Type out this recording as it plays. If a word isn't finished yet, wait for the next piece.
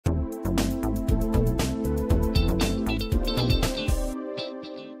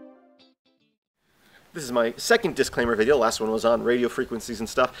This is my second disclaimer video. The last one was on radio frequencies and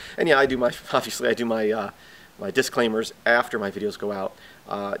stuff. And yeah, obviously I do my my disclaimers after my videos go out,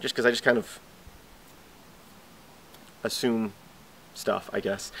 just because I just kind of assume stuff, I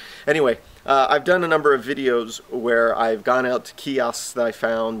guess. Anyway, I've done a number of videos where I've gone out to kiosks that I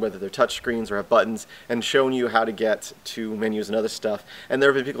found, whether they're touchscreens or have buttons, and shown you how to get to menus and other stuff. And there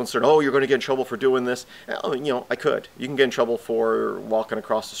have been people concerned, oh, you're going to get in trouble for doing this. Oh, you know, I could. You can get in trouble for walking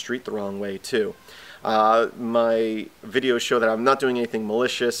across the street the wrong way, too. My videos show that I'm not doing anything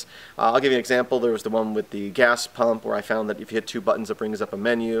malicious. I'll give you an example. There was the one with the gas pump where I found that if you hit two buttons it brings up a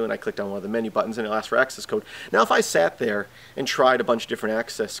menu, and I clicked on one of the menu buttons and it asked for access code. Now if I sat there and tried a bunch of different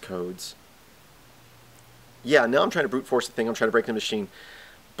access codes, yeah, now I'm trying to brute force the thing, I'm trying to break the machine.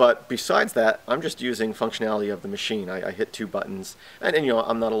 But besides that, I'm just using functionality of the machine. I hit two buttons, and you know,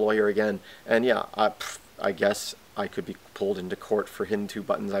 I'm not a lawyer again, and yeah, I guess I could be pulled into court for hitting two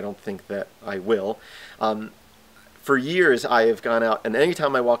buttons. I don't think that I will. For years, I have gone out, and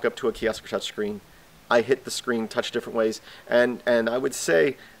anytime I walk up to a kiosk or touchscreen, I hit the screen, touch different ways, and I would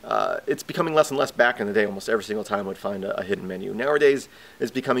say it's becoming less and less. Back in the day, almost every single time I would find a hidden menu. Nowadays,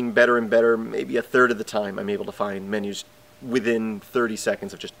 it's becoming better and better. Maybe a third of the time, I'm able to find menus within 30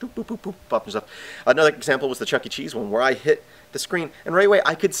 seconds of just boop, boop, boop, boop, pop and stuff. Another example was the Chuck E. Cheese one, where I hit the screen, and right away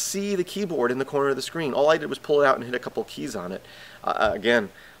I could see the keyboard in the corner of the screen. All I did was pull it out and hit a couple of keys on it. Again,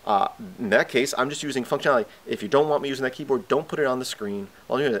 in that case, I'm just using functionality. If you don't want me using that keyboard, don't put it on the screen.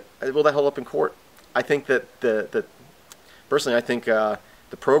 Will that hold up in court? I think that personally, I think the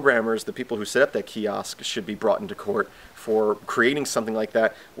programmers, the people who set up that kiosk, should be brought into court for creating something like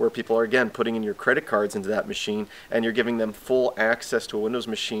that, where people are, again, putting in your credit cards into that machine, and you're giving them full access to a Windows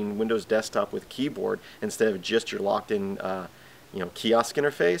machine, Windows desktop with keyboard, instead of just your locked-in, kiosk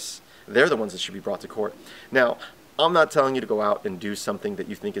interface. They're the ones that should be brought to court. Now, I'm not telling you to go out and do something that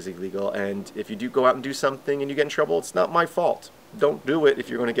you think is illegal, and if you do go out and do something and you get in trouble, it's not my fault. Don't do it if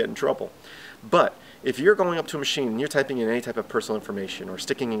you're going to get in trouble. But if you're going up to a machine and you're typing in any type of personal information or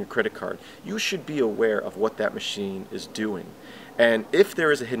sticking in your credit card, you should be aware of what that machine is doing. And if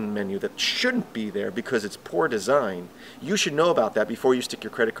there is a hidden menu that shouldn't be there because it's poor design, you should know about that before you stick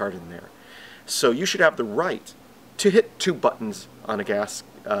your credit card in there. So you should have the right to hit two buttons on a gas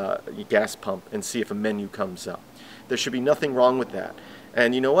pump and see if a menu comes up. There should be nothing wrong with that.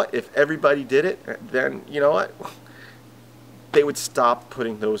 And you know what? If everybody did it, then you know what? They would stop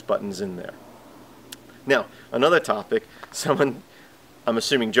putting those buttons in there. Now, another topic, someone, I'm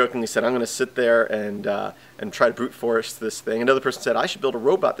assuming jokingly, said, I'm going to sit there and try to brute force this thing. Another person said, I should build a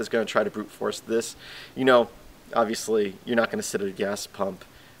robot that's going to try to brute force this. You know, obviously, you're not going to sit at a gas pump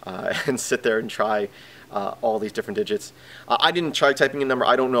and sit there and try all these different digits. I didn't try typing a number.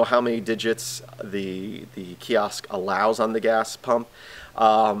 I don't know how many digits the kiosk allows on the gas pump.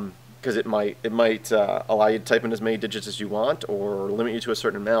 Because it might allow you to type in as many digits as you want or limit you to a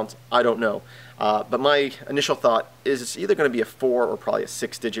certain amount. I don't know. But my initial thought is it's either going to be a 4 or probably a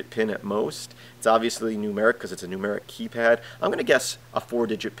 6-digit pin at most. It's obviously numeric because it's a numeric keypad. I'm going to guess a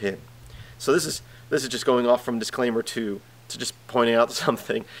 4-digit pin. So this is just going off from disclaimer to just pointing out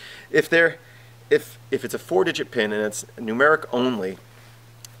something. If it's a 4-digit pin and it's numeric only,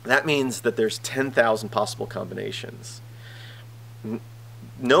 that means that there's 10,000 possible combinations.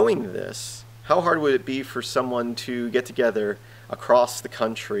 Knowing this, how hard would it be for someone to get together across the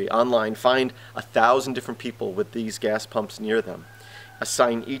country, online, find 1,000 different people with these gas pumps near them,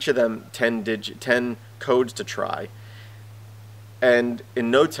 assign each of them 10 codes to try, and in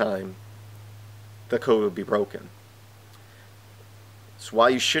no time, the code would be broken. That's why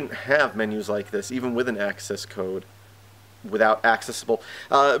you shouldn't have menus like this, even with an access code, without accessible.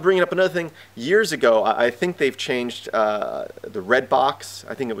 Bringing up another thing, years ago, I think they've changed the red box.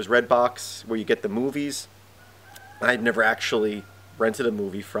 I think it was red box where you get the movies. I've never actually rented a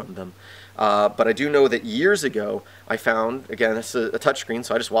movie from them. But I do know that years ago, I found, again, this is a touchscreen,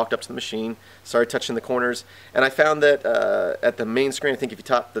 so I just walked up to the machine, started touching the corners, and I found that at the main screen, I think if you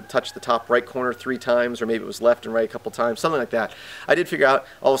touch the top right corner 3 times, or maybe it was left and right a couple times, something like that, I did figure out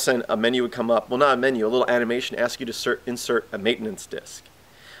all of a sudden a menu would come up. Well, not a menu, a little animation, ask you to insert a maintenance disk.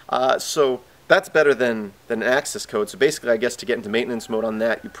 So that's better than an access code. So basically, I guess to get into maintenance mode on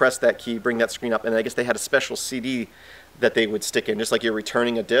that, you press that key, bring that screen up, and I guess they had a special CD that they would stick in. Just like you're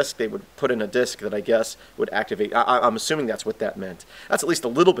returning a disk, they would put in a disk that I guess would activate. I'm assuming that's what that meant. That's at least a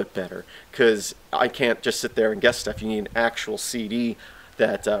little bit better, because I can't just sit there and guess stuff. You need an actual CD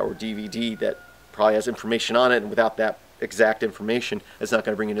that or DVD that probably has information on it, and without that exact information, it's not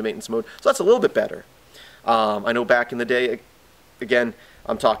going to bring you into maintenance mode. So that's a little bit better. I know back in the day, again,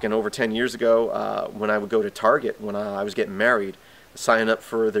 I'm talking over 10 years ago, when I would go to Target when I was getting married, sign up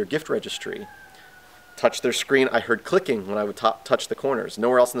for their gift registry. touch their screen, I heard clicking when I would touch the corners.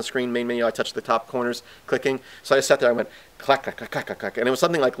 Nowhere else in the screen, main menu, I touched the top corners, clicking. So I just sat there, I went clack, clack, clack, clack, clack, clack. And it was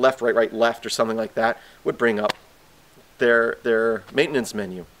something like left, right, right, left, or something like that would bring up their maintenance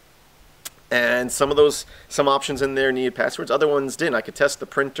menu. And some options in there needed passwords, other ones didn't. I could test the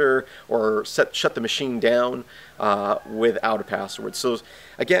printer or shut the machine down without a password. So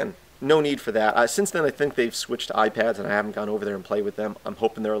again, no need for that. Since then, I think they've switched to iPads, and I haven't gone over there and played with them. I'm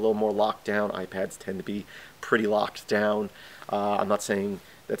hoping they're a little more locked down. iPads tend to be pretty locked down. I'm not saying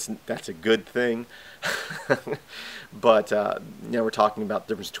that's a good thing, but we're talking about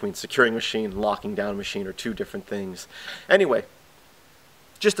the difference between securing a machine and locking down a machine are two different things. Anyway,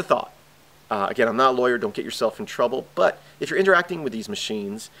 just a thought. Again, I'm not a lawyer, don't get yourself in trouble, but if you're interacting with these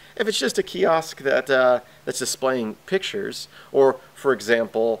machines, if it's just a kiosk that's displaying pictures, or for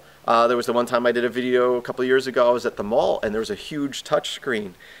example, there was the one time I did a video a couple of years ago, I was at the mall and there was a huge touch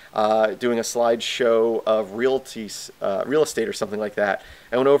screen doing a slideshow of real estate or something like that.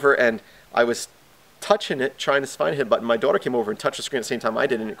 I went over and I was touching it, trying to find a hit button. My daughter came over and touched the screen at the same time I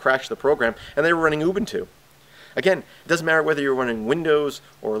did, and it crashed the program, and they were running Ubuntu. Again, it doesn't matter whether you're running Windows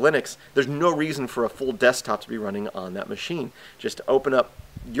or Linux, there's no reason for a full desktop to be running on that machine. Just open up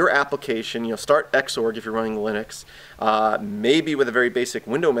your application, start Xorg if you're running Linux, maybe with a very basic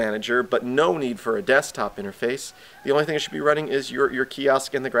window manager, but no need for a desktop interface. The only thing it should be running is your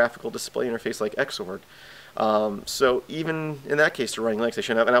kiosk and the graphical display interface like Xorg. So even in that case, they're running Linux, they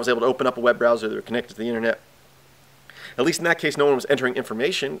shouldn't have, and I was able to open up a web browser that were connected to the internet. At least in that case, no one was entering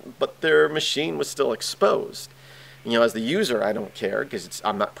information, but their machine was still exposed. As the user, I don't care because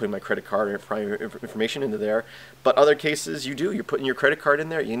I'm not putting my credit card or private information into there. But other cases, you do. You're putting your credit card in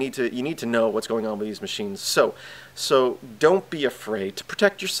there. You need to know what's going on with these machines. So don't be afraid to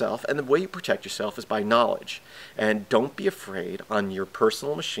protect yourself. And the way you protect yourself is by knowledge. And don't be afraid on your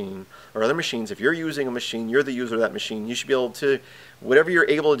personal machine or other machines. If you're using a machine, you're the user of that machine. You should be able to, whatever you're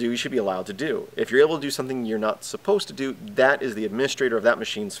able to do, you should be allowed to do. If you're able to do something you're not supposed to do, that is the administrator of that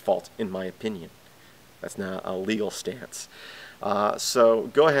machine's fault, in my opinion. That's not a legal stance. So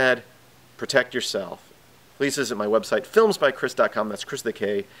go ahead, protect yourself. Please visit my website, filmsbychris.com. That's Chris with a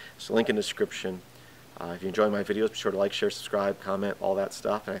K. There's a link in the description. If you enjoy my videos, be sure to like, share, subscribe, comment, all that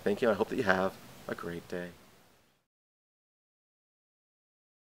stuff. And I thank you. I hope that you have a great day.